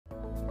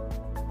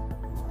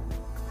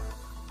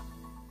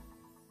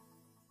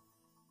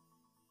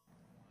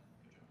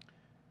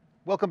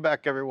Welcome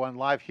back everyone,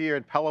 live here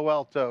in Palo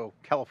Alto,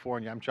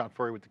 California. I'm John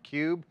Furrier with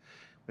theCUBE,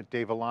 with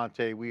Dave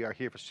Vellante. We are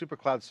here for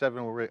Supercloud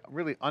 7. We're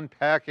really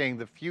unpacking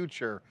the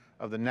future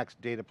of the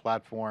next data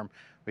platform.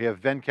 We have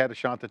Venkat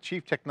Achanta,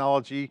 Chief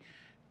Technology,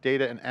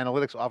 Data and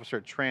Analytics Officer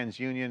at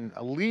Transunion,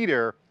 a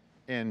leader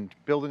in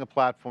building a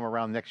platform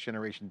around next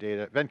generation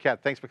data.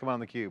 Venkat, thanks for coming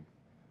on theCUBE.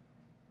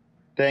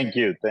 Thank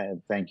you.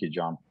 Thank you,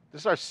 John.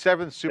 This is our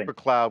 7th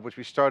Supercloud, which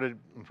we started,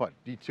 what,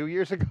 2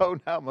 years ago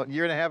now? A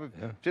year and a half?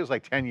 Yeah. It feels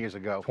like 10 years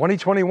ago.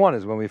 2021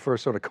 is when we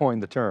first sort of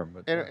coined the term.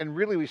 But, And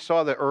really we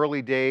saw the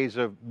early days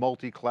of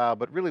multi-cloud,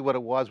 but really what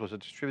it was a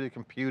distributed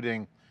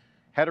computing,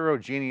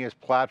 heterogeneous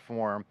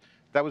platform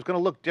that was going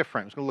to look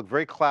different. It was going to look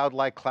very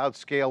cloud-like, cloud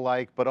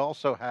scale-like, but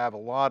also have a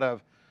lot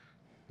of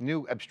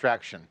new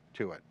abstraction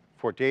to it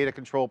for data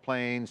control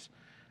planes.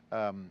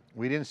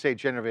 We didn't say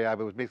generative AI,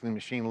 but it was basically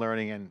machine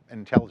learning and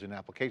intelligent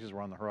applications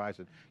were on the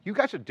horizon. You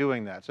guys are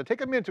doing that. So take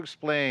a minute to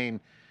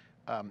explain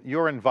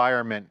your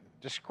environment.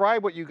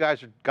 Describe what you guys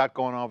have got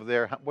going on over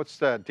there. What's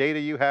the data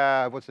you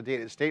have? What's the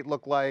data estate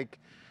look like?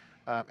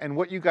 And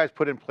what you guys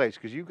put in place,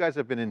 because you guys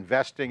have been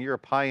investing, you're a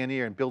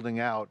pioneer in building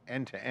out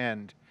end to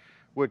end,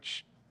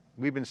 which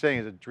we've been saying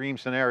is a dream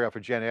scenario for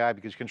Gen AI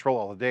because you control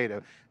all the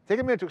data. Take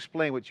a minute to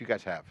explain what you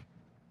guys have.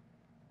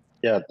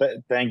 Yeah,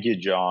 thank you,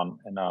 John.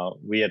 And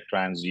we at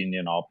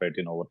TransUnion operate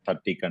in over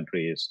 30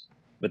 countries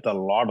with a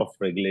lot of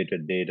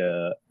regulated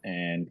data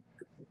and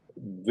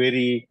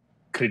very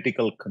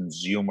critical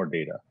consumer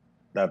data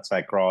that's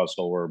across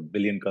over 1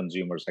 billion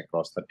consumers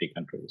across 30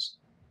 countries.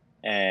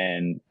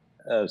 And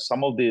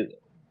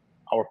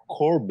our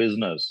core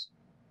business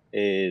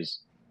is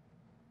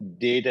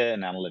data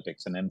and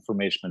analytics and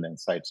information and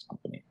insights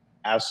company.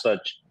 As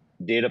such,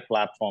 data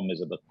platform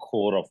is at the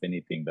core of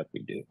anything that we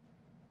do.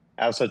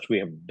 As such, we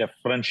have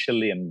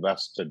differentially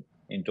invested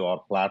into our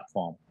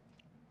platform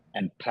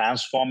and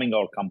transforming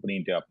our company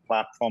into a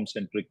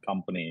platform-centric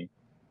company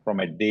from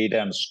a data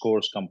and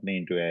scores company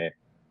into a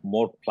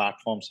more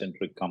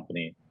platform-centric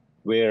company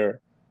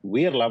where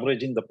we are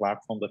leveraging the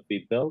platform that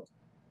we built,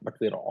 but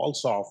we're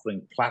also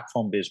offering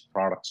platform-based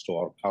products to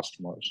our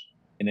customers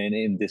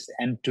in this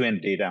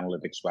end-to-end data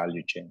analytics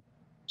value chain.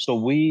 So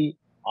we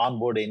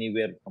onboard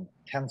anywhere from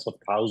tens of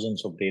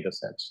thousands of data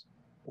sets,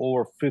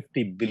 over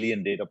 50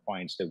 billion data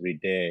points every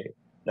day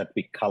that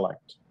we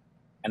collect.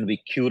 And we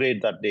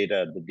curate that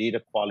data, the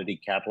data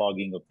quality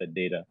cataloging of the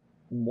data.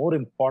 More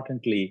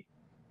importantly,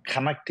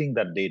 connecting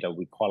that data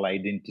we call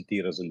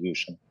identity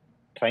resolution,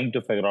 trying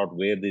to figure out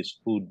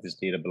who this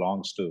data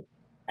belongs to,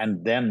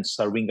 and then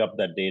serving up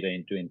that data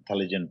into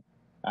intelligent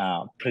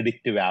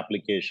predictive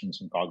applications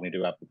and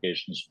cognitive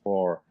applications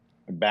for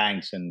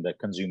banks and the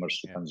consumers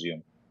to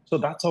consume. So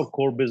that's our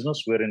core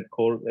business. We're in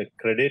core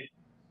credit,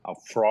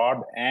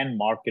 fraud and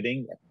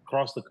marketing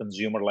across the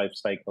consumer life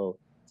cycle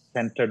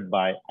centered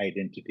by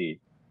identity.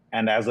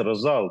 And as a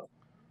result,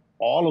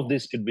 all of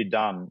this could be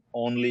done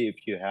only if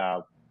you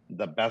have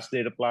the best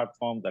data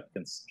platform that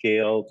can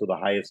scale to the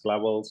highest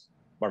levels,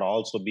 but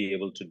also be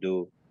able to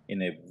do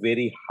in a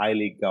very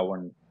highly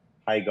governed,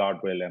 high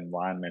guardrail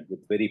environment with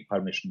very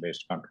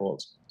permission-based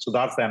controls. So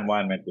that's the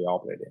environment we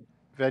operate in.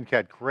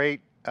 Venkat,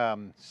 great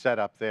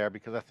setup there,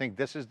 because I think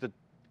this is the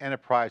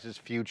enterprise's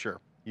future,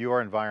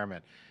 your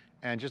environment.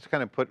 And just to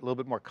kind of put a little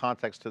bit more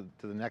context to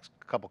the next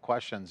couple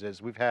questions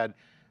is we've had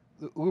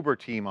the Uber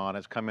team on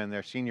has come in,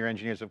 their senior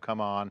engineers have come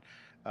on,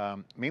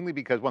 mainly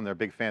because one, they're a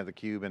big fan of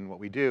theCUBE and what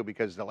we do,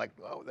 because they're like,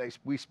 oh,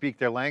 we speak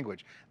their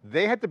language.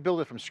 They had to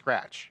build it from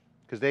scratch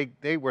because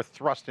they were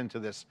thrust into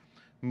this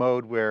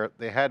mode where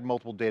they had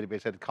multiple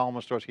databases, had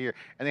columnar stores here,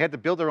 and they had to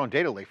build their own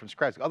data lake from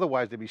scratch.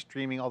 Otherwise they'd be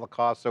streaming all the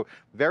costs. So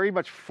very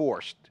much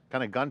forced,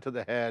 kind of gun to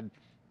the head,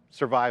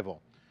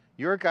 survival.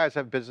 Your guys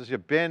have business,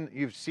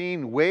 you've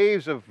seen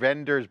waves of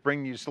vendors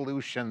bring you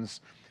solutions,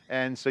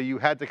 and so you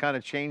had to kind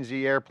of change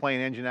the airplane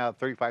engine out at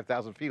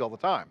 35,000 feet all the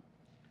time.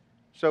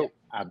 So yeah,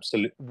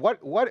 absolutely.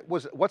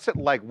 What's it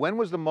like? When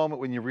was the moment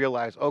when you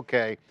realized,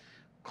 okay,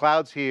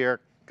 cloud's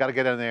here, got to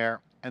get in there?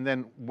 And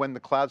then when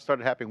the cloud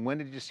started happening, when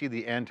did you see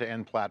the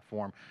end-to-end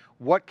platform?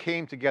 What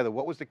came together?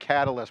 What was the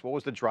catalyst? What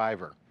was the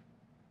driver?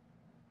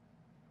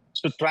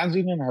 So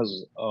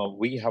TransUnion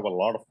we have a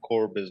lot of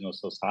core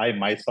businesses. I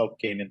myself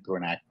came in through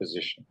an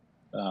acquisition,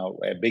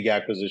 a big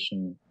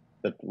acquisition,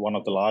 that one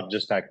of the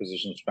largest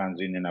acquisitions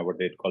TransUnion ever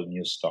did, called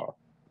Neustar.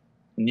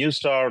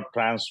 Neustar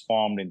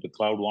transformed into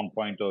Cloud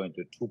 1.0,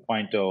 into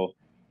 2.0.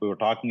 We were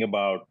talking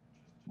about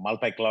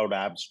multi-cloud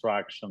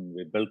abstraction.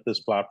 We built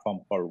this platform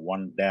called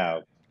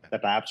OneDev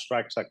that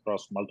abstracts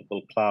across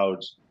multiple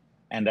clouds.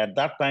 And at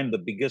that time, the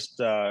biggest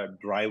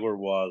driver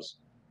was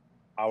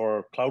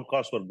our cloud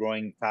costs were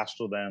growing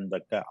faster than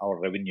our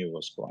revenue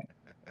was growing.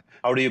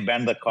 How do you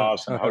bend the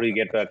cost, and how do you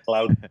get to a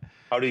cloud?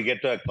 How do you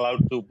get to a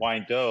cloud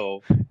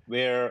 2.0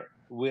 where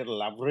we're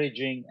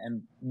leveraging?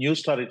 And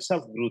Neustar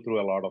itself grew through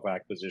a lot of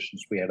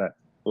acquisitions. We had a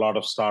lot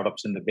of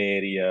startups in the Bay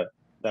Area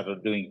that are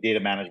doing data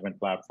management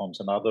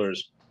platforms and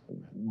others,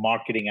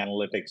 marketing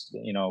analytics,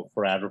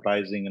 for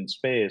advertising and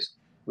space,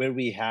 where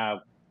we have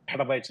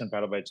petabytes and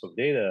petabytes of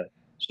data.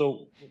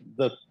 So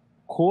the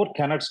core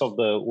tenets of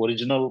the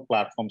original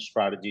platform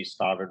strategy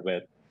started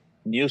with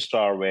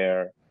Neustar,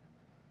 where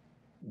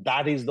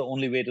that is the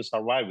only way to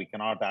survive.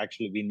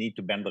 We need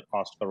to bend the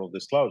cost curve of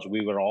this cloud. So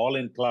we were all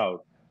in cloud,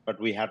 but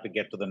we had to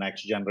get to the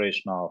next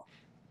generation of,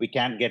 we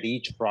can't get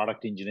each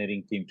product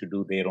engineering team to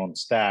do their own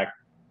stack.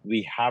 We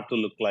have to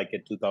look like a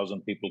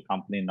 2,000 people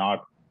company, not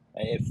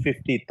a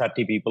 50,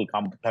 30 people,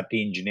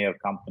 30 engineer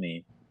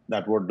company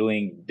that were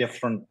doing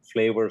different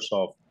flavors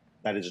of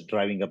that is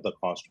driving up the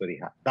cost very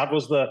high. That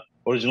was the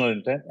original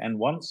intent. And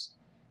once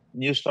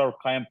Neustar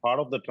became part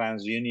of the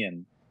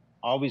Transunion,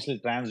 obviously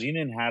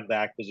Transunion had the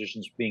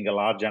acquisitions being a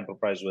large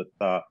enterprise with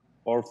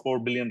over 4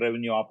 billion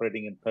revenue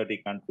operating in 30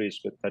 countries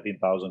with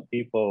 13,000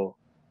 people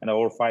and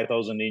over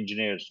 5,000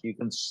 engineers. You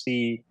can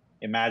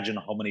imagine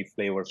how many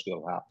flavors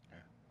you'll have.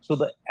 So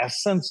the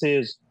essence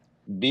is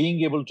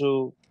being able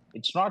to,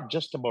 it's not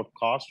just about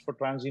cost for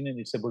Transunion,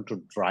 it's able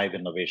to drive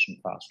innovation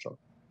faster.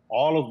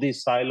 All of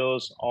these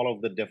silos, all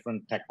of the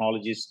different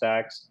technology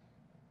stacks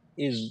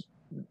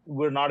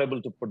we're not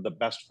able to put the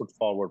best foot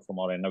forward from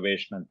our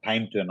innovation and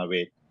time to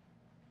innovate.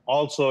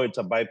 Also, it's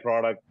a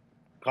byproduct.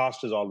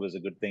 Cost is always a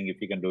good thing if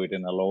you can do it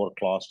in a lower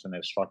cost and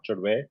a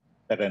structured way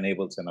that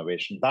enables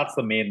innovation. That's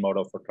the main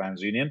motto for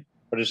Transunion.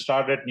 But it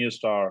started at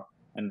Neustar,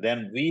 and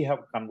then we have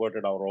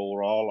converted our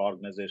overall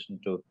organization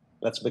to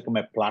let's become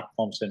a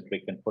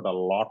platform-centric and put a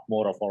lot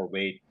more of our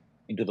weight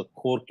into the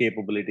core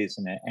capabilities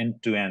in an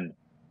end-to-end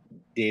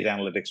data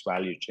analytics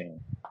value chain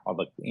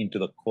into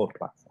the core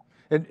platform.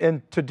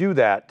 And to do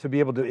that, to be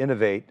able to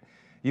innovate,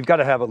 you've got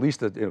to have at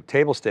least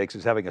table stakes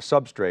is having a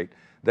substrate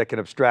that can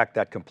abstract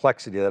that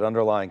complexity, that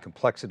underlying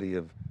complexity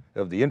of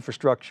the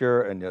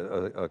infrastructure and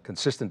a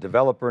consistent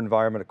developer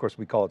environment. Of course,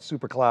 we call it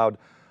Supercloud.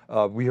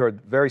 We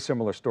heard very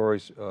similar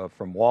stories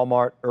from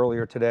Walmart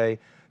earlier today.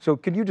 So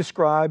can you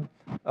describe,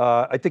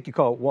 I think you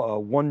call it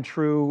one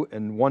true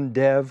and one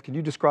dev. Can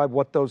you describe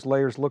what those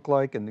layers look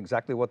like and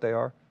exactly what they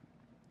are?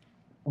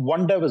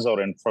 One dev is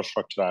our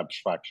infrastructure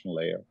abstraction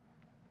layer.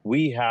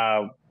 We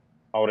have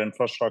our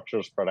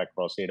infrastructure spread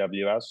across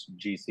AWS,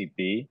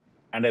 GCP,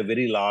 and a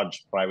very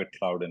large private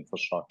cloud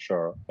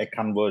infrastructure, a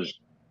converged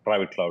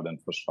private cloud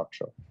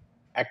infrastructure.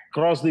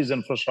 Across these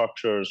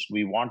infrastructures,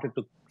 we wanted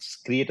to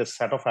create a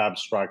set of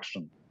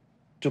abstraction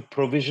to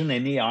provision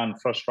any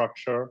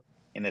infrastructure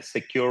in a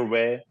secure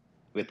way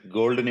with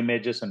golden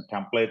images and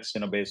templates,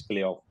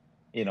 basically of,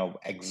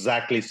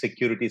 exactly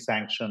security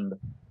sanctioned,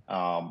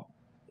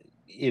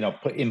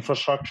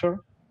 infrastructure,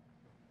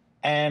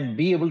 and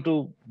be able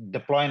to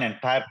deploy an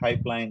entire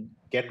pipeline,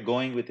 get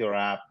going with your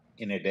app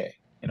in a day.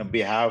 We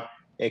have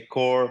a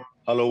core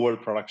Hello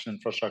World production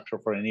infrastructure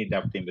for any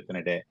dev team within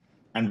a day,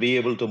 and be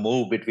able to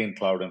move between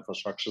cloud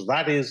infrastructures.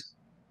 That is,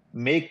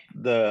 make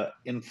the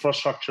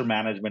infrastructure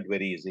management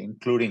very easy,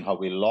 including how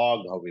we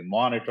log, how we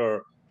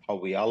monitor, how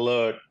we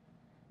alert.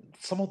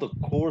 Some of the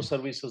core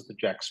services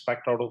that you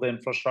expect out of the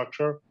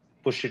infrastructure,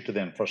 push it to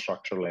the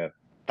infrastructure layer.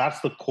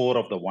 That's the core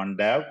of the one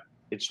dev.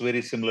 It's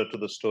very similar to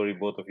the story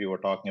both of you were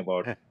talking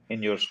about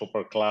in your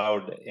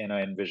Supercloud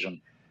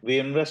envision. We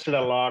invested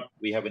a lot.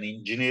 We have an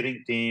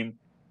engineering team.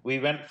 We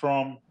went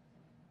from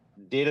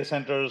data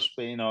centers,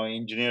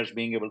 engineers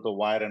being able to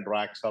wire and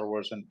rack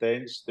servers and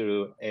things,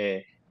 to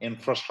a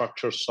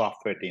infrastructure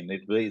software team.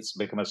 It's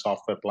become a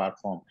software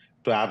platform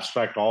to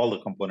abstract all the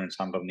components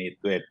underneath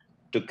it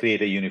to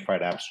create a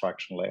unified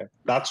abstraction layer.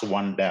 That's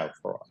one dev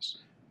for us.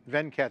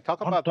 Venkat,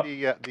 talk about go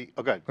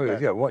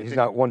ahead. Yeah, he's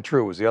not one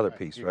true was the other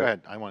piece, right? Go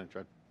ahead, I want to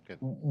try. Good.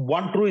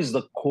 One true is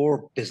the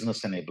core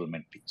business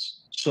enablement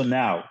piece. So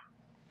now,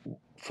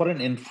 for an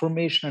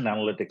information and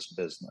analytics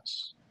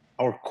business,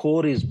 our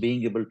core is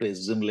being able to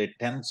assimilate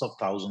tens of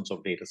thousands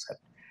of data sets,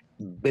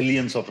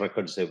 billions of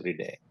records every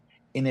day,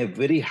 in a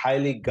very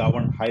highly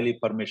governed, highly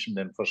permissioned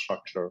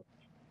infrastructure,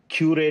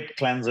 curate,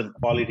 cleanse, and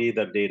quality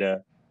the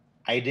data,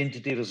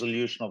 identity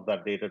resolution of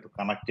that data to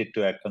connect it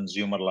to a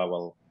consumer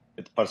level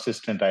with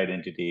persistent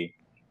identity,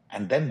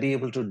 and then be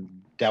able to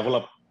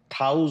develop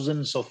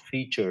thousands of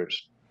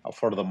features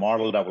for the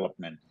model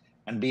development,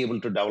 and be able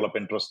to develop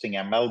interesting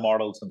ML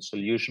models and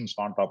solutions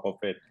on top of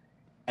it,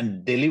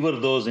 and deliver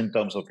those in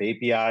terms of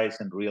APIs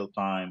in real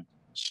time,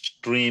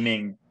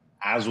 streaming,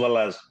 as well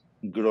as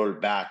good old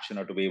batch,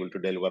 to be able to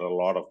deliver a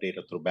lot of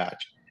data through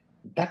batch.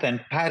 That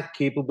entire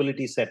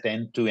capability set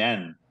end to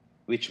end,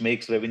 which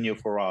makes revenue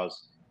for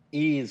us,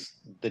 is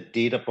the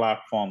data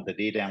platform, the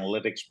data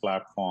analytics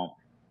platform.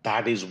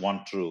 That is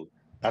one true.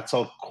 That's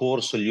our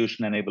core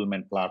solution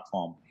enablement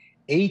platform.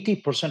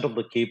 80% of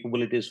the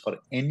capabilities for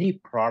any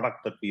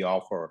product that we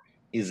offer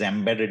is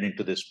embedded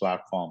into this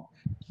platform,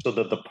 so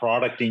that the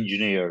product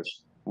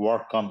engineers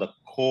work on the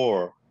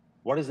core.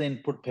 What is the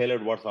input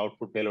payload? What's the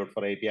output payload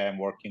for API I'm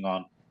working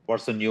on?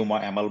 What's the new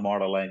ML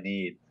model I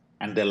need?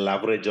 And they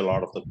leverage a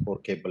lot of the core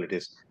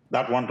capabilities.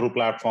 That one true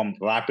platform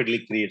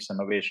rapidly creates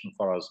innovation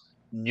for us,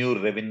 new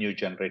revenue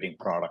generating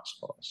products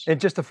for us. And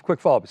just a quick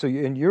follow-up. So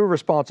you're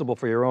responsible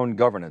for your own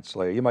governance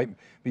layer. You might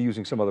be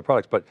using some other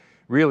products, but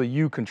really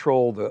you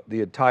control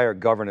the entire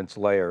governance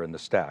layer in the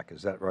stack.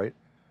 Is that right?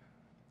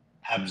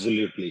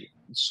 Absolutely.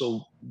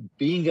 So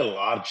being a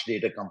large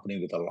data company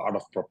with a lot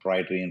of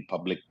proprietary and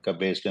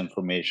public-based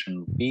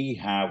information, we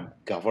have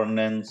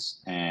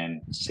governance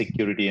and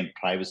security and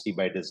privacy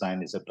by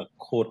design is at the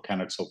core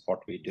tenets of what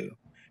we do.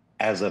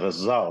 As a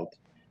result,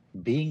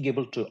 being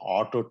able to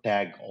auto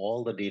tag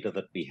all the data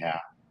that we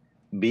have,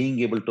 being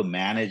able to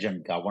manage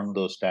and govern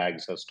those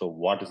tags as to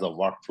what is the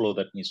workflow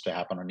that needs to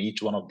happen on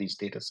each one of these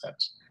data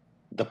sets,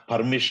 the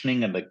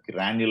permissioning and the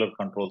granular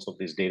controls of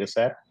this data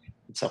set,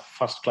 it's a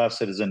first-class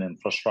citizen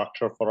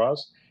infrastructure for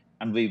us.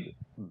 And we've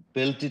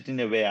built it in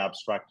a way,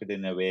 abstracted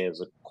in a way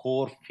as a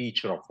core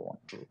feature of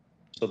OneTrue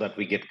so that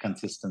we get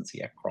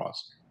consistency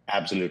across.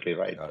 Absolutely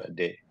right,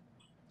 Dave.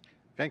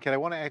 Venkat, I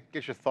want to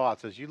get your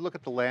thoughts. As you look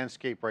at the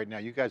landscape right now,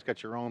 you guys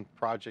got your own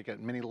project at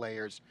many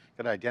layers,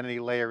 got an identity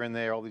layer in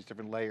there, all these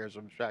different layers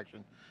of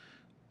abstraction.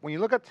 When you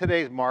look at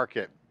today's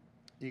market,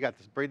 you got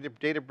this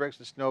Databricks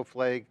and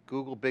Snowflake,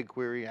 Google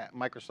BigQuery,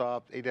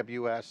 Microsoft,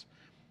 AWS.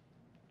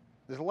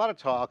 There's a lot of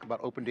talk about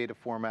open data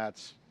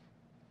formats,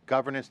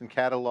 governance and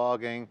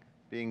cataloging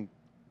being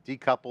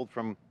decoupled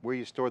from where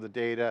you store the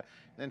data.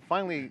 And then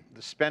finally,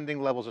 the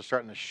spending levels are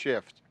starting to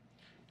shift.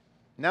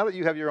 Now that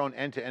you have your own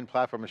end-to-end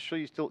platform, I'm sure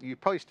you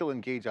probably still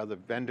engage other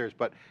vendors,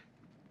 but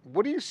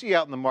what do you see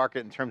out in the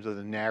market in terms of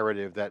the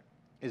narrative that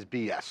is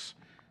BS?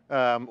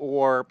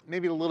 Or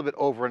maybe a little bit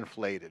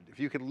overinflated? If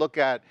you could look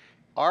at,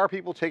 are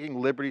people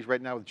taking liberties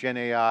right now with Gen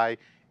AI?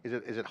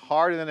 Is it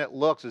harder than it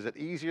looks? Is it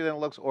easier than it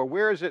looks? Or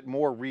where is it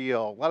more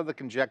real? A lot of the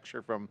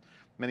conjecture from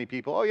many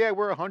people, oh yeah,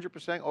 we're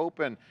 100%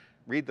 open.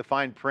 Read the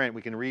fine print,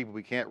 we can read, but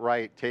we can't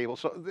write tables.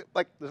 So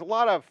like, there's a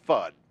lot of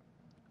FUD.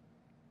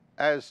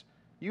 As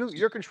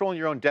you're controlling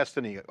your own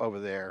destiny over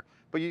there,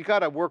 but you got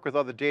to work with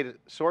other data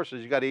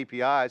sources. You got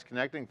APIs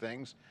connecting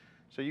things.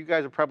 So you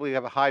guys will probably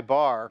have a high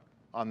bar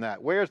on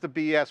that. Where's the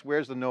BS?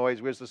 Where's the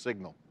noise? Where's the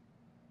signal?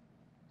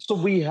 So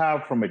we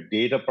have, from a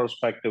data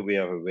perspective, we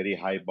have a very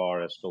high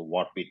bar as to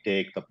what we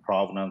take, the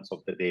provenance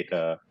of the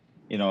data,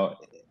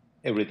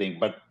 everything.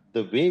 But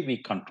the way we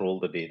control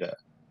the data,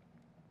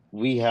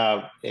 we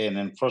have an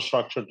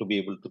infrastructure to be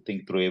able to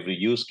think through every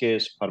use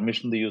case,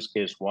 permission the use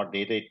case, what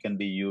data it can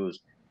be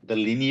used. The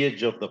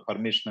lineage of the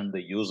permission and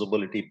the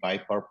usability by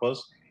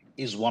purpose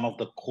is one of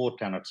the core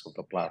tenets of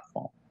the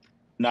platform.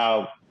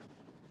 Now,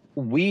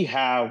 we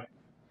have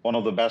one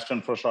of the best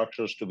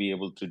infrastructures to be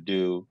able to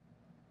do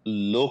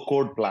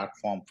low-code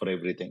platform for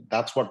everything.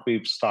 That's what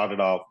we've started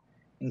off,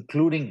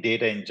 including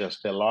data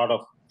ingest, a lot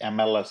of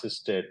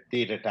ML-assisted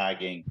data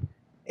tagging,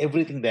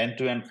 everything, the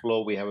end-to-end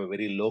flow, we have a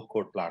very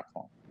low-code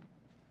platform.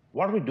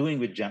 What are we doing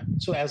with Gen?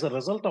 So as a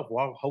result of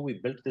how we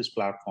built this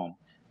platform,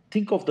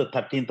 think of the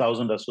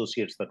 13,000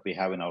 associates that we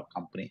have in our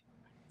company.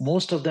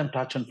 Most of them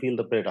touch and feel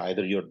the data.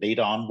 Either you're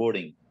data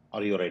onboarding,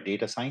 or you're a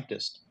data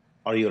scientist,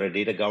 or you're a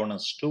data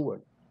governance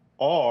steward,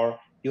 or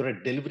you're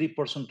a delivery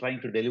person trying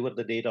to deliver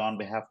the data on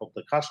behalf of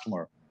the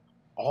customer.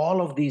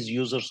 All of these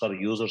users are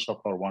users of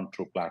our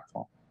OneTrue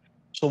platform.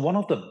 So one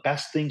of the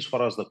best things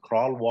for us, the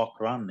crawl, walk,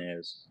 run,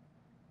 is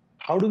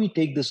how do we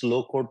take this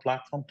low-code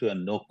platform to a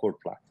no-code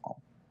platform?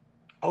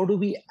 How do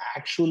we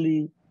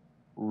actually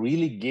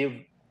really give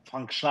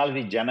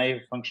functionality, Gen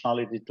AI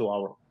functionality to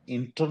our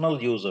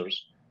internal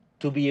users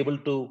to be able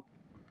to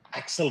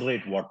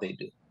accelerate what they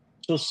do?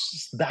 So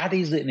that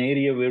is an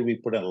area where we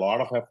put a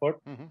lot of effort.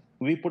 Mm-hmm.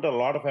 We put a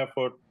lot of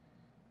effort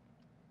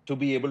to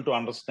be able to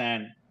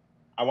understand,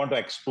 I want to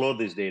explore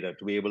this data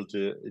to be able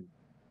to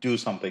do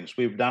some things.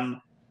 We've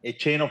done a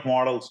chain of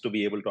models to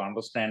be able to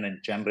understand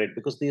and generate,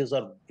 because these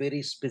are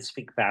very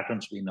specific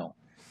patterns we know.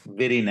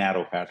 Very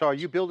narrow patterns. So are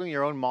you building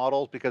your own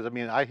models? Because I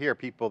mean, I hear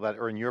people that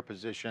are in your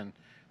position,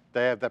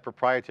 they have that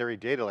proprietary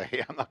data, like,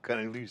 hey, I'm not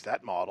going to use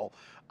that model.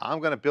 I'm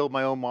going to build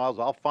my own models.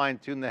 I'll fine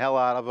tune the hell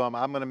out of them.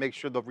 I'm going to make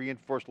sure the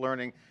reinforced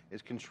learning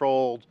is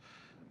controlled.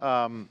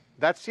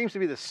 That seems to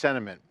be the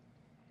sentiment.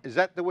 Is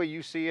that the way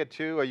you see it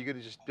too? Are you going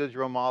to just build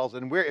your own models?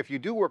 And where, if you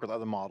do work with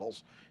other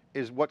models,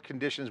 what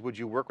conditions would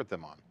you work with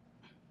them on?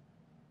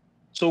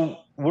 So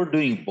we're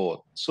doing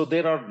both. So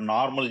there are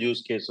normal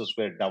use cases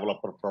where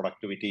developer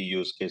productivity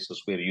use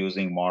cases, we're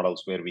using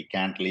models where we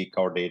can't leak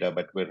our data,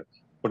 but we're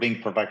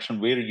putting protection.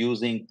 We're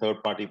using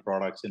third-party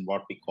products in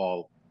what we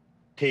call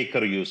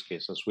taker use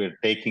cases. We're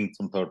taking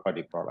some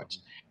third-party products.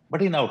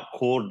 But in our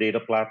core data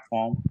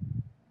platform,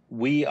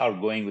 we are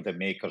going with a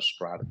maker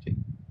strategy.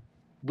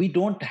 We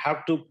don't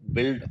have to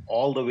build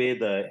all the way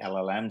the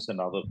LLMs and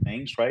other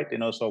things, right?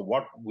 So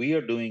what we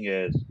are doing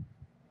is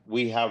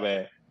we have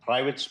a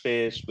private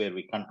space where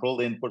we control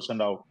the inputs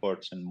and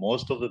outputs, and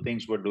most of the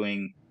things we're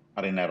doing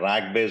are in a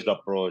RAG-based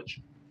approach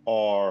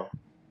or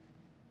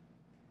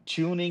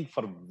tuning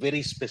for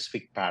very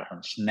specific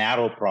patterns,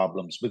 narrow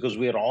problems, because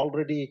we are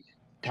already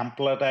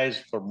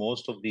templatized for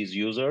most of these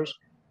users.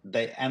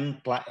 The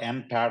end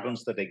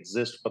patterns that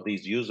exist for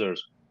these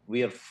users,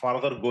 we are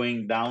further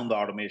going down the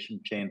automation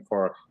chain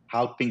for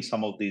helping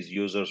some of these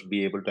users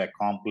be able to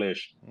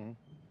accomplish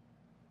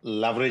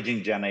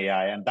leveraging Gen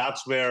AI. And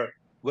that's where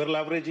we're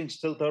leveraging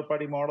still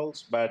third-party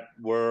models, but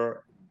we're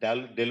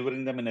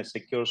delivering them in a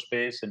secure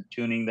space and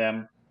tuning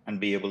them and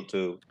be able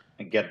to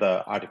and get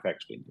the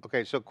artifacts we need.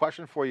 Okay, so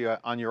question for you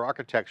on your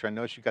architecture. I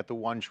noticed you got the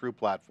one true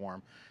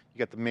platform. You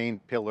got the main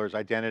pillars,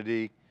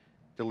 identity,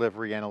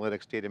 delivery,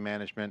 analytics, data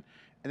management.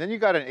 And then you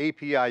got an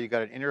API, you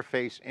got an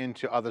interface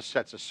into other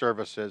sets of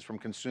services from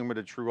consumer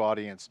to true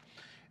audience.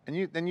 And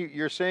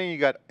you're saying you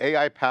got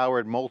AI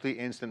powered,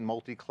 multi-instant,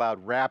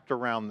 multi-cloud wrapped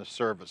around the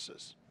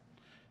services.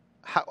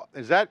 How,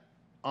 is that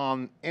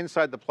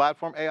inside the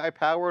platform AI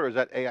powered, or is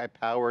that AI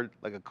powered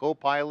like a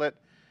co-pilot?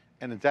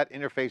 And is that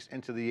interface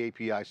into the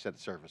API set of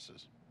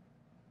services?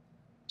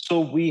 So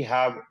we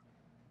have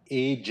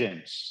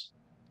agents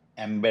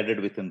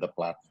embedded within the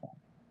platform.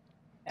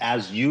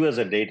 As you as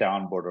a data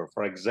onboarder,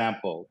 for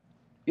example,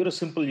 you're a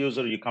simple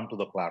user, you come to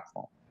the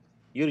platform.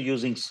 You're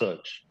using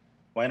search.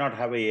 Why not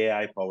have an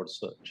AI-powered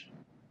search?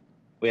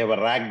 We have a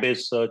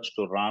RAG-based search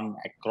to run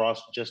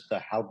across just the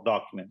help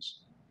documents.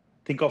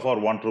 Think of our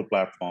OneTrue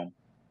platform.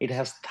 It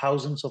has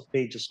thousands of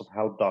pages of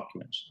help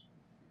documents.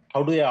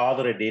 How do I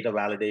author a data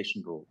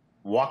validation rule?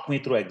 Walk me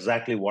through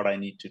exactly what I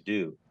need to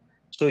do.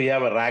 So you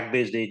have a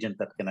RAG-based agent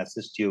that can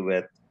assist you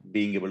with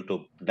being able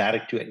to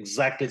direct you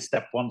exactly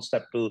step 1,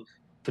 step 2,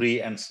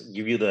 3, and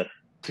give you the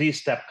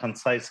 3-step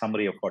concise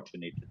summary of what you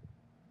need to do.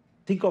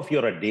 Think of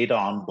you're a data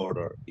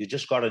onboarder. You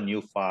just got a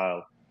new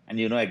file and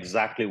you know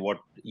exactly what,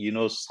 you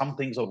know some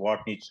things of what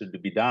needs to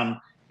be done,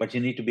 but you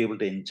need to be able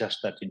to ingest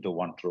that into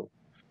OneTrue.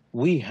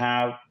 We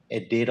have a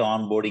data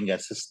onboarding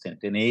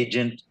assistant, an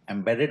agent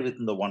embedded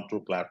within the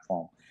OneTrue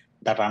platform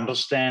that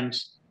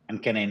understands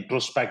and can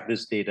introspect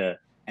this data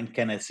and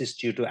can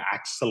assist you to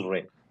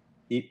accelerate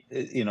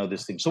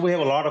this thing. So we have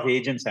a lot of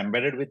agents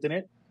embedded within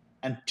it.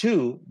 And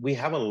 2, we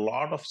have a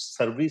lot of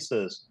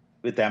services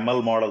with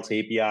ML models,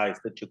 APIs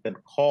that you can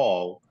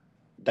call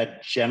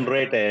that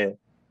generate a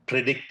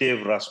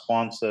predictive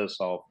responses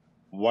of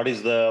what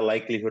is the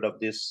likelihood of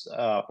this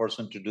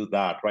person to do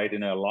that, right?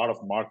 In a lot of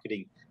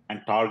marketing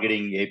and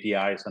targeting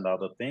APIs and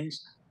other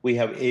things, we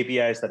have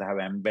APIs that have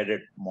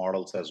embedded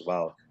models as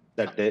well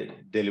that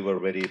deliver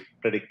very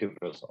predictive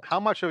results. How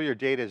much of your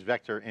data is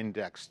vector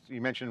indexed? You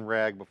mentioned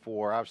RAG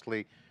before.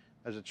 Obviously,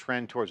 there's a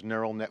trend towards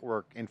neural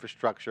network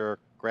infrastructure.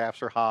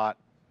 Graphs are hot,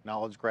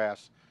 knowledge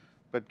graphs.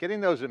 But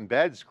getting those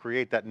embeds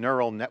create that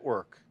neural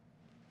network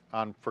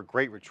for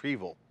great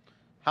retrieval.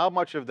 How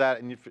much of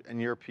that in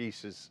your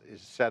piece is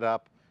set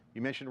up?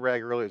 You mentioned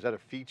RAG earlier. Is that a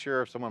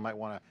feature if someone might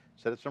want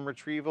to set up some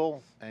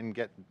retrieval and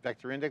get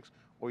vector index,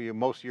 or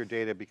most of your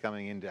data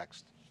becoming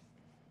indexed?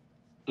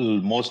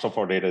 Most of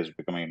our data is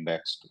becoming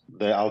indexed.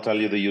 I'll tell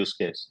you the use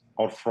case.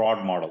 Our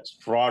fraud models.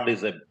 Fraud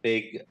is a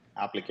big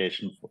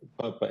application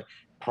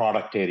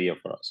product area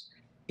for us.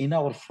 In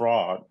our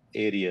fraud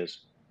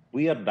areas,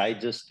 we are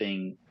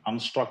digesting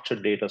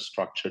unstructured data,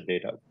 structured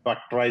data,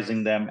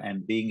 factorizing them,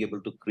 and being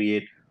able to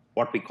create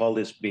what we call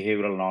this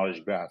behavioral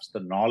knowledge graphs,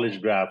 the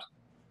knowledge graphs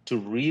to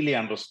really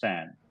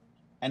understand.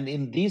 And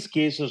in these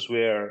cases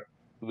where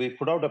we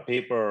put out a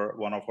paper,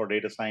 one of our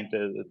data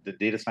scientists, the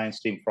data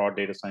science team, fraud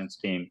data science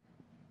team,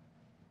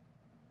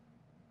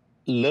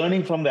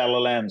 learning from the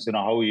LLMs,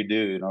 how you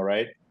do,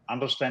 right?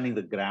 Understanding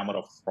the grammar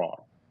of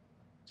fraud.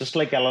 Just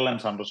like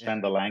LLMs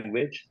understand the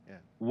language,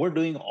 we're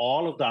doing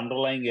all of the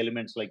underlying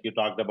elements like you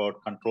talked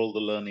about, control the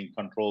learning,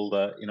 control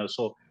the,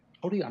 so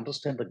how do you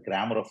understand the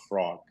grammar of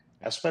fraud?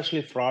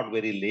 Especially fraud,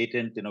 very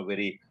latent,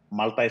 very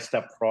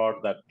multi-step fraud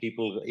that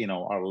people,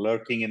 are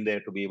lurking in there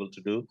to be able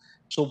to do.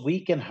 So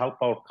we can help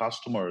our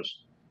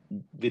customers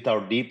with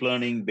our deep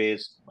learning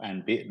based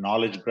and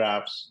knowledge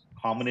graphs,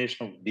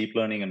 combination of deep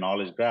learning and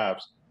knowledge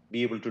graphs,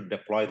 be able to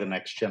deploy the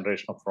next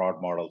generation of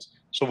fraud models.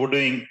 So we're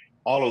doing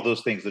all of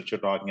those things that you're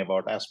talking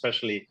about,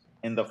 especially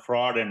in the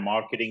fraud and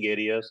marketing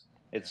areas.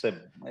 It's a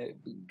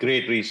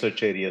great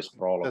research areas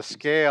for all of us. The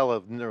scale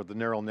of the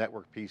neural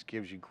network piece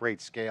gives you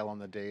great scale on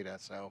the data,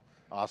 so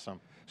awesome.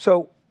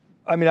 So,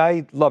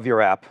 I love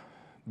your app,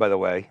 by the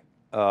way.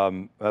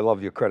 I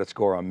love your credit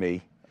score on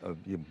me.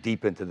 You're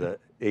deep into the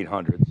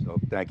 800s, so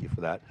thank you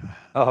for that.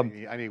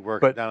 I need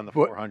work down in the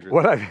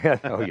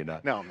 400s. No, you're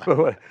not. No, I'm not.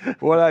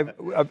 But what I've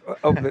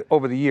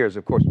over the years,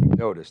 of course, we've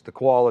noticed the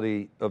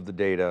quality of the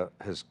data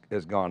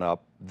has gone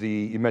up.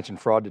 You mentioned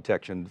fraud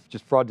detection.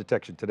 Just fraud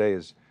detection today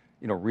is,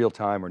 real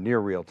time or near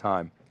real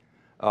time.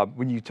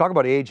 When you talk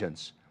about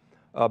agents,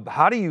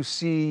 how do you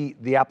see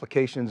the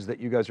applications that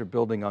you guys are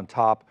building on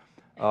top,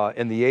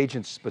 and the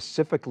agents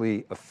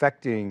specifically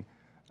affecting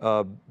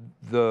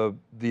the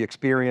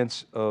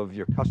experience of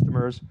your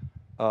customers?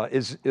 Are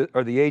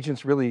the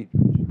agents really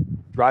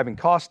driving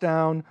costs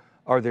down?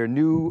 Are there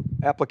new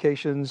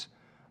applications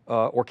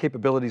or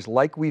capabilities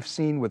like we've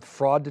seen with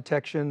fraud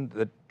detection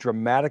that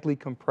dramatically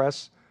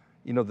compress,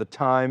 the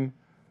time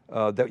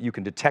that you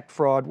can detect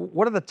fraud?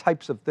 What are the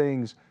types of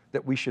things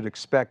that we should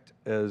expect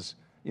as,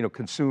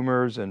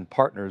 consumers and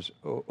partners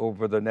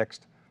over the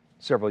next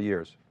several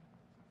years?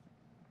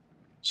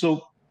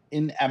 So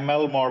in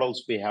ML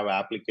models, we have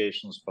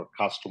applications for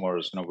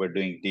customers. We're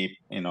doing deep,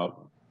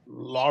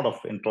 lot of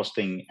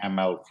interesting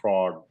ML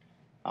fraud,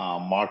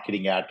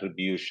 marketing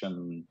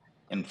attribution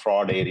in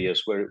fraud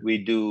areas where we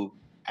do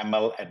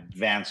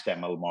advanced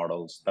ML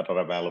models that are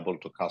available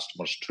to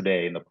customers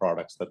today in the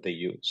products that they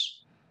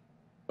use.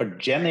 But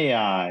Gen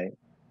AI,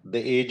 the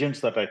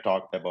agents that I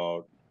talked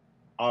about,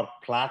 are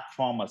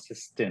platform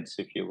assistants,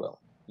 if you will.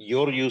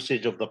 Your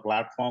usage of the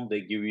platform,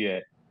 they give you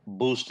a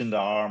boost in the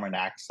arm and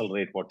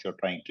accelerate what you're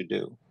trying to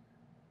do.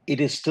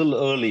 It is still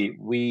early.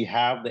 We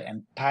have the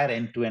entire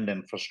end-to-end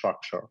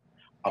infrastructure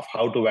of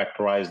how to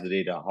vectorize the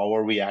data. How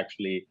are we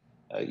actually,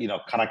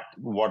 connect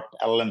what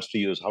LLMs to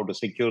use, how to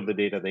secure the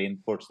data, the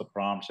inputs, the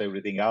prompts,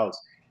 everything else.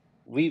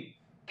 We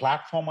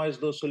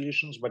platformize those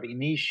solutions, but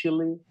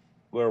initially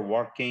we're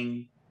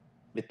working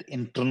with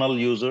internal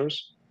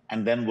users,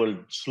 and then we'll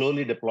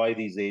slowly deploy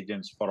these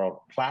agents for our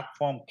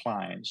platform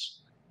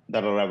clients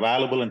that are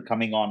available and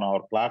coming on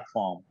our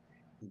platform.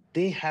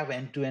 They have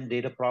end-to-end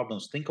data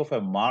problems. Think of a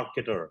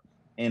marketer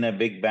in a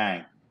big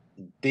bank.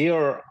 They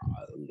are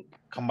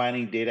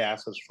combining data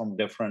assets from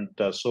different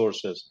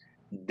sources.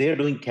 They're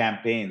doing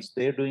campaigns.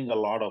 They're doing a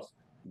lot of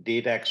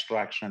data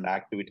extraction and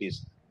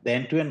activities. The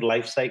end-to-end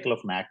life cycle of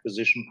an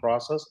acquisition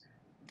process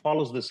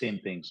follows the same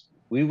things.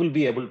 We will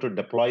be able to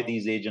deploy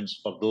these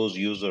agents for those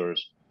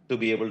users to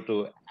be able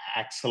to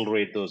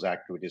accelerate those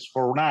activities.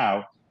 For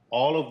now,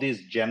 all of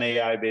these Gen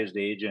AI-based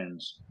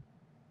agents,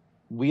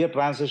 we are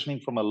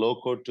transitioning from a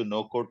low-code to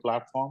no-code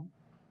platform.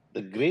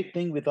 The great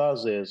thing with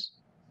us is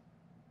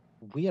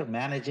we are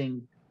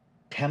managing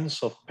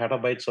tens of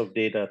petabytes of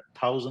data,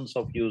 thousands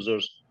of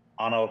users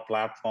on our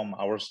platform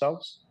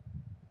ourselves.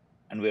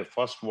 And we're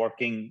first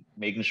working,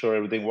 making sure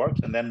everything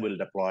works, and then we'll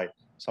deploy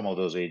some of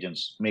those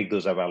agents, make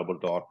those available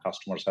to our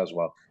customers as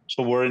well.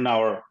 So we're in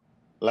our,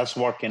 let's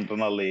work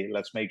internally,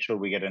 let's make sure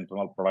we get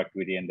internal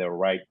productivity and they're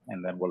right,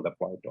 and then we'll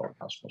deploy it to our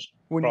customers.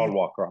 Crawl,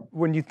 walk, run.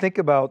 When you think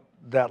about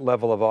that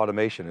level of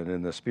automation, and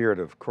in the spirit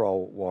of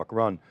crawl, walk,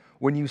 run,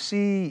 when you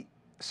see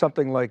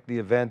something like the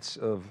events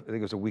of, I think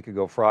it was a week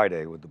ago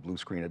Friday with the blue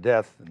screen of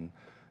death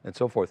and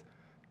so forth,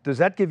 does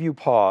that give you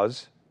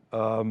pause?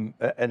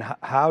 And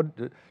how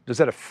does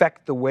that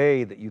affect the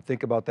way that you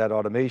think about that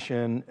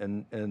automation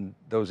and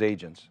those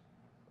agents?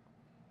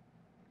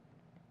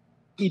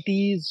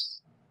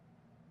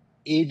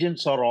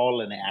 Agents are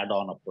all an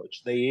add-on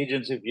approach. The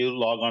agents, if you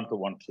log on to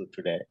OneTrue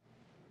today,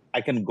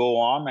 I can go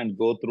on and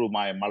go through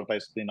my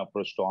multi-screen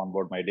approach to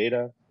onboard my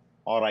data,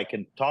 or I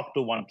can talk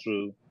to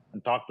OneTrue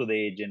and talk to the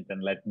agent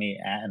and let me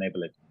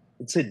enable it.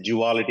 It's a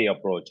duality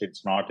approach.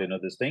 It's not,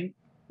 this thing.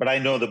 But I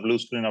know the blue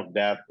screen of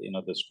death,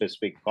 the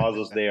specific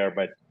causes there,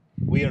 but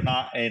we are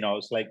not,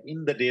 it's like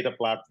in the data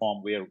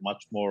platform, we are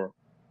much more,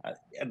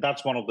 and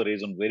that's one of the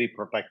reasons, very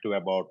protective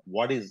about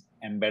what is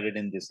embedded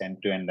in this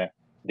end-to-end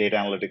data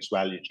analytics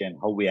value chain,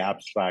 how we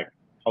abstract,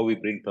 how we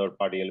bring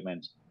third-party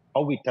elements,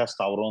 how we test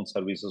our own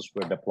services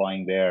we're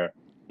deploying there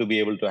to be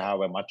able to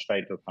have a much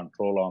tighter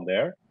control on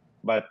there.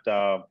 But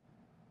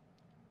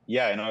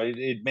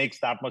it makes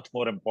that much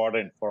more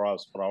important for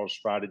us, for our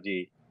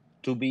strategy,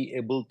 to be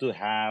able to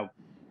have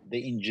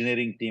the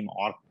engineering team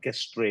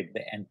orchestrate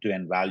the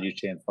end-to-end value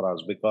chain for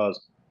us,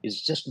 because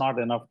it's just not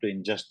enough to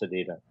ingest the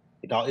data.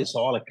 It's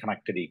all a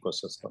connected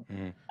ecosystem.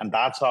 Mm-hmm. And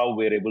that's how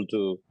we're able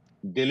to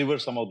deliver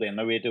some of the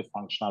innovative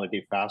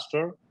functionality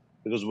faster,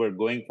 because we're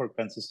going for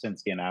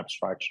consistency and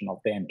abstraction of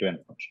the end-to-end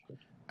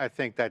functionality. I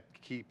think that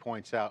key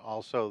points out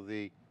also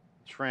the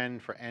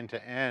trend for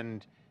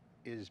end-to-end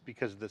is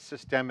because of the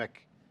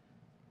systemic,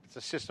 it's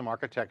a system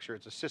architecture,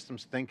 it's a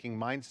systems thinking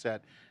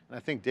mindset. And I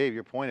think, Dave,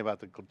 your point about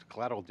the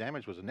collateral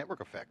damage was a network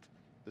effect.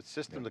 The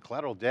system, the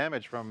collateral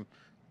damage from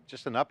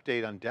just an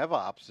update on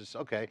DevOps is,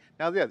 okay,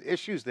 now there are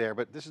issues there,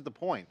 but this is the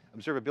point.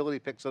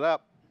 Observability picks it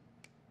up,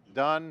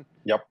 done.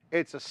 Yep.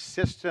 It's a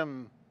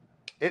system,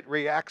 it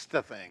reacts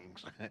to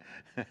things.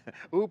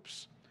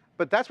 Oops.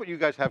 But that's what you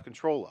guys have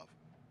control of.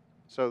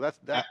 So that's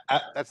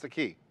the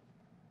key.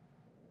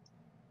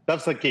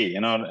 That's the key,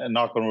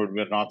 knock on wood,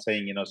 we're not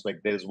saying, it's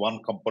like there's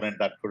one component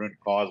that couldn't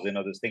cause,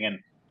 this thing, and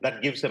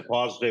that gives a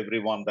pause to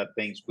everyone that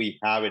thinks we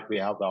have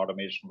the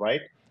automation,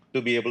 right?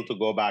 To be able to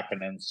go back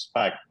and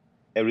inspect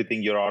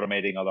everything you're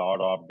automating, all the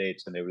auto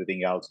updates and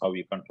everything else, how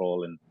you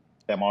control and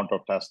the amount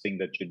of testing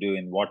that you do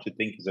and what you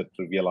think is a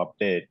trivial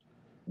update.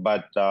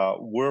 But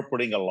we're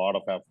putting a lot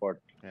of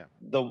effort. Yeah.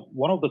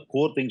 One of the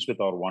core things with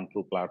our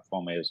OneTrue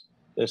platform is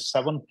there's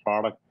 7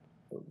 product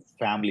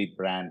family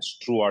brands: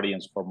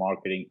 TruAudience for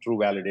marketing,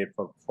 TruValidate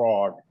for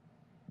fraud,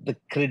 the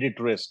credit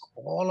risk,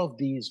 all of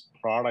these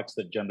products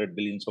that generate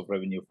billions of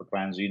revenue for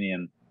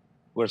Transunion,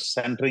 we're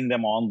centering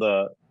them on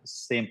the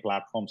same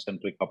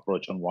platform-centric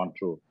approach on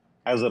OneTrue.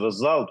 As a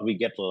result, we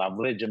get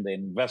leverage in the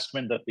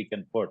investment that we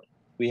can put.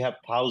 We have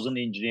 1,000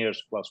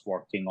 engineers plus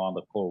working on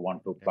the core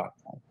OneTrue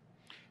platform.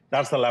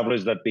 That's the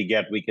leverage that we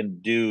get. We can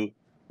do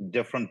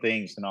different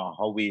things,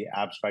 how we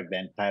abstract the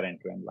entire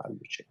end-to-end value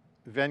chain.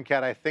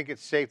 Venkat, I think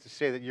it's safe to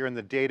say that you're in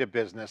the data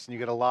business and you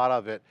get a lot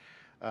of it.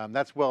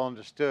 That's well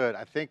understood.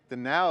 I think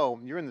now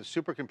you're in the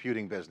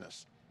supercomputing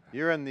business.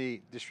 You're in the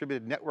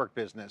distributed network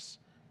business.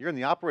 You're in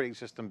the operating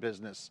system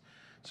business.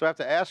 So I have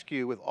to ask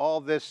you, with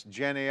all this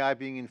Gen AI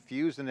being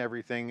infused in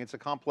everything, it's a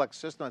complex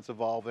system that's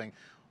evolving.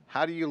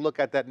 How do you look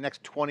at that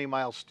next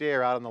 20-mile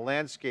stare out on the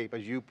landscape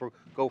as you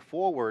go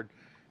forward?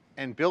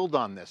 and build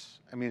on this.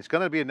 I mean, it's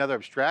going to be another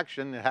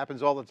abstraction. It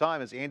happens all the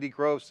time. As Andy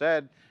Grove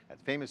said, that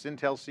famous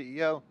Intel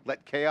CEO,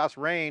 let chaos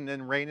reign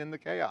and reign in the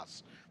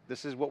chaos.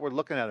 This is what we're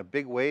looking at, a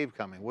big wave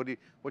coming.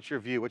 What's your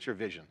view, what's your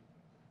vision?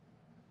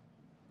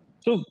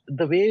 So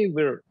the way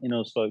we're,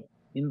 so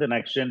in the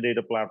next gen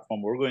data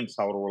platform, we're going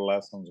several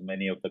lessons,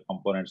 many of the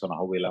components on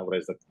how we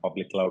leverage the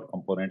public cloud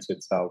components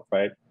itself,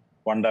 right?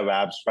 OneDev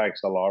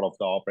abstracts a lot of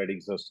the operating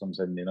systems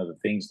and the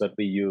things that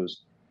we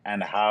use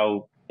and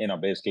how,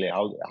 basically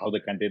how the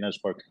containers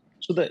work.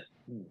 So the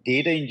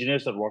data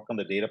engineers that work on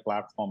the data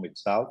platform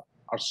itself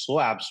are so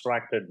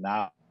abstracted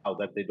now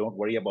that they don't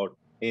worry about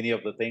any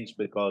of the things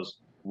because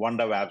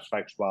OneDev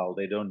abstracts well.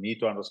 They don't need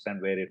to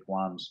understand where it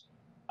runs.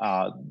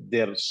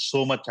 There's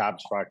so much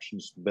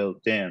abstractions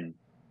built in,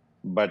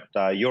 but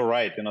you're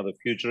right. The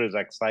future is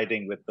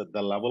exciting with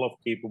the level of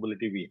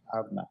capability we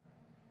have now.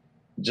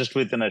 Just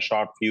within a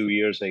short few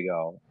years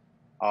ago,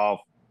 of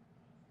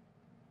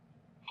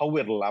how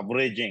we're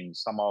leveraging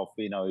some of,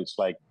 it's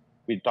like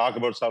we talk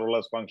about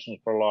serverless functions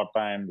for a lot of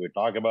time. We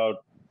talk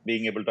about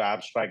being able to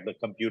abstract the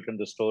compute and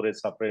the storage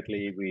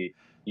separately. We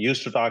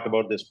used to talk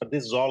about this, but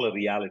this is all a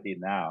reality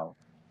now.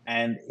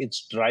 And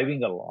it's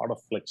driving a lot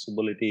of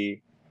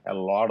flexibility, a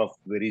lot of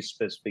very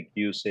specific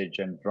usage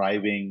and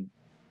driving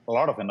a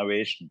lot of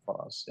innovation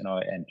for us,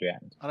 end to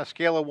end. On a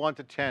scale of 1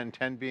 to 10,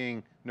 10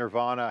 being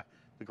nirvana,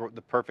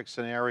 the perfect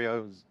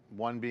scenario,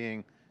 1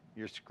 being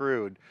you're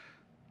screwed.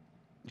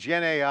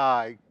 Gen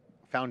AI,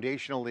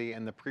 foundationally,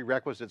 and the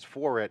prerequisites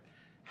for it,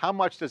 how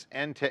much does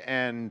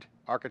end-to-end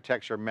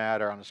architecture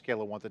matter on a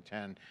scale of 1 to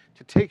 10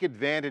 to take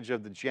advantage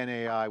of the Gen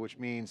AI, which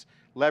means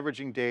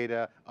leveraging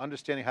data,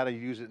 understanding how to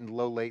use it in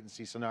low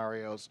latency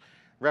scenarios,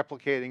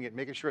 replicating it,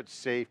 making sure it's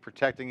safe,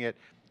 protecting it,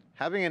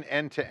 having an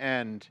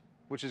end-to-end,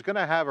 which is going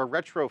to have a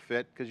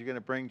retrofit because you're going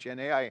to bring Gen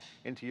AI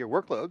into your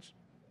workloads.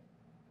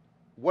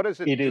 What does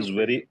it do?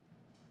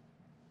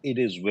 It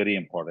is very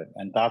important.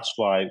 And that's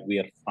why we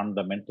are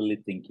fundamentally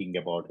thinking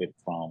about it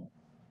from,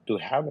 to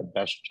have a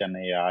best Gen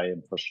AI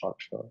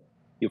infrastructure,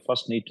 you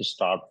first need to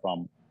start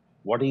from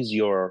what is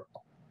your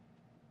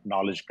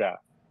knowledge graph?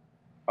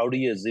 How do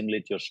you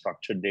assimilate your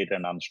structured data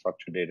and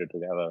unstructured data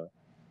together?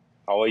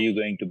 How are you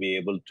going to be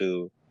able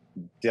to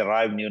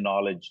derive new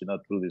knowledge,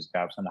 through these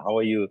graphs? And how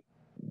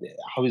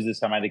is the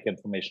semantic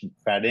information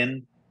fed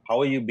in?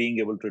 How are you being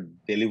able to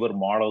deliver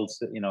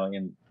models,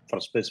 for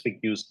specific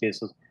use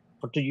cases?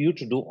 But to you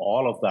to do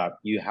all of that,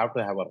 you have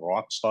to have a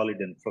rock solid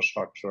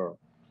infrastructure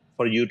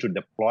for you to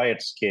deploy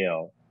at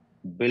scale,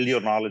 build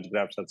your knowledge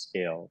graphs at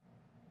scale,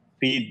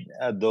 feed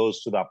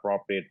those to the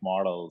appropriate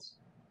models,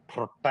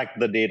 protect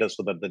the data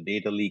so that the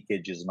data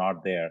leakage is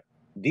not there.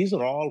 These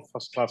are all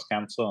first-class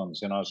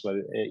concerns.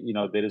 So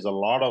there is a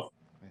lot of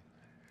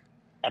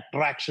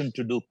attraction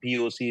to do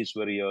POCs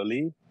very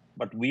early,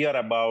 but we are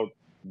about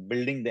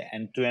building the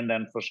end-to-end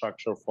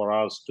infrastructure for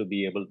us to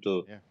be able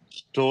to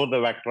store the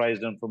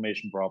vectorized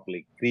information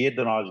properly, create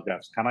the knowledge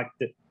graphs,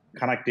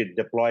 connect it,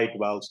 deploy it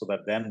well, so that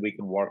then we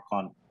can work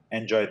on,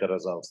 enjoy the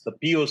results. The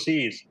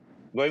POCs,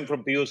 going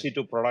from POC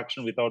to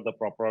production without the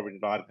proper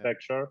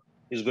architecture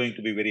is going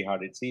to be very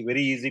hard. It's a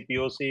very easy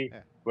POC,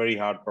 very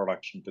hard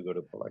production to go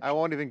to production. I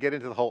won't even get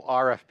into the whole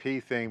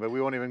RFP thing, but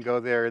we won't even go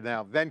there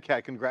now.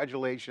 Venkat,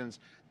 congratulations.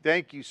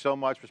 Thank you so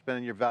much for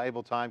spending your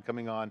valuable time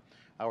coming on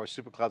our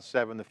Supercloud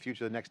 7, the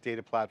future of the next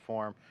data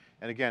platform.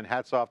 And again,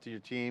 hats off to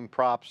your team,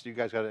 props. You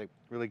guys got a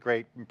really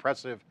great,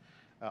 impressive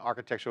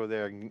architecture over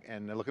there,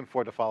 and looking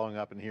forward to following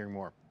up and hearing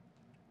more.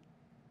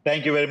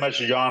 Thank you very much,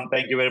 John.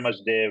 Thank you very much,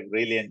 Dave.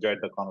 Really enjoyed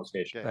the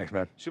conversation. Okay. Thanks,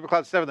 man.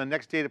 Supercloud 7, the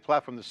next data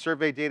platform. The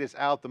survey data is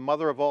out, the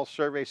mother of all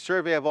surveys,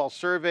 survey of all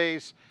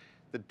surveys.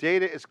 The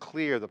data is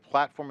clear, the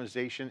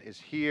platformization is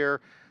here.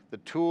 The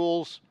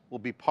tools will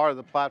be part of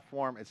the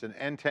platform. It's an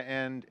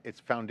end-to-end, it's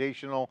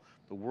foundational.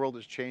 The world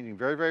is changing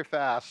very, very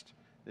fast.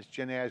 This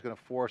Gen AI is going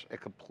to force a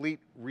complete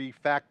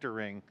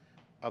refactoring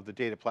of the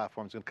data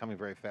platform. It's going to come in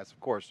very fast. Of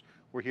course,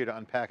 we're here to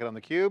unpack it on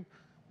theCUBE.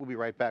 We'll be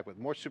right back with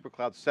more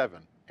Supercloud 7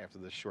 after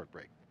this short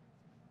break.